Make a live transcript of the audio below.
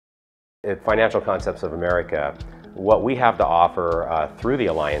At Financial Concepts of America, what we have to offer through the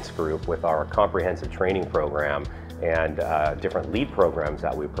Alliance Group with our comprehensive training program and different lead programs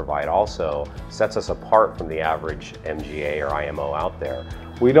that we provide also sets us apart from the average MGA or IMO out there.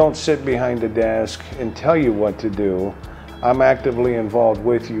 We don't sit behind a desk and tell you what to do. I'm actively involved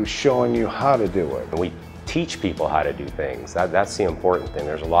with you, showing you how to do it. We teach people how to do things. That's the important thing.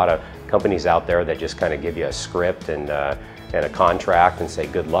 There's a lot of companies out there that just kind of give you a script and a contract and say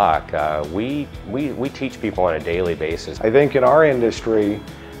good luck. We teach people on a daily basis. I think in our industry,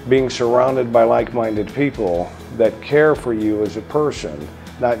 being surrounded by like-minded people that care for you as a person,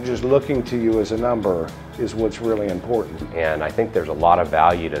 not just looking to you as a number, is what's really important. And I think there's a lot of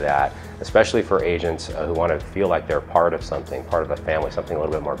value to that, especially for agents who want to feel like they're part of something, part of a family, something a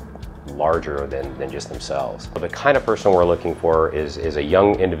little bit more larger than just themselves. The kind of person we're looking for is a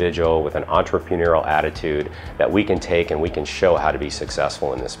young individual with an entrepreneurial attitude that we can take and we can show how to be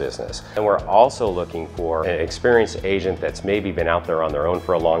successful in this business. And we're also looking for an experienced agent that's maybe been out there on their own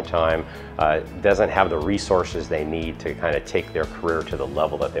for a long time, doesn't have the resources they need to kind of take their career to the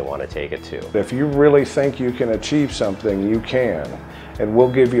level that they want to take it to. If you really think you can achieve something, you can. And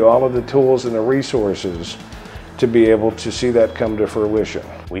we'll give you all of the tools and the resources to be able to see that come to fruition.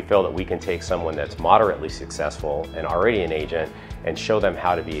 We feel that we can take someone that's moderately successful and already an agent and show them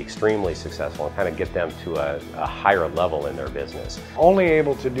how to be extremely successful and kind of get them to a higher level in their business. Only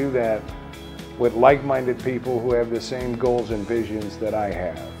able to do that with like-minded people who have the same goals and visions that I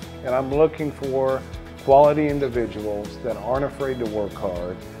have. And I'm looking for quality individuals that aren't afraid to work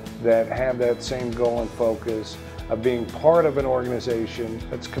hard, that have that same goal and focus of being part of an organization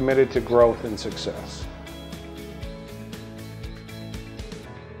that's committed to growth and success.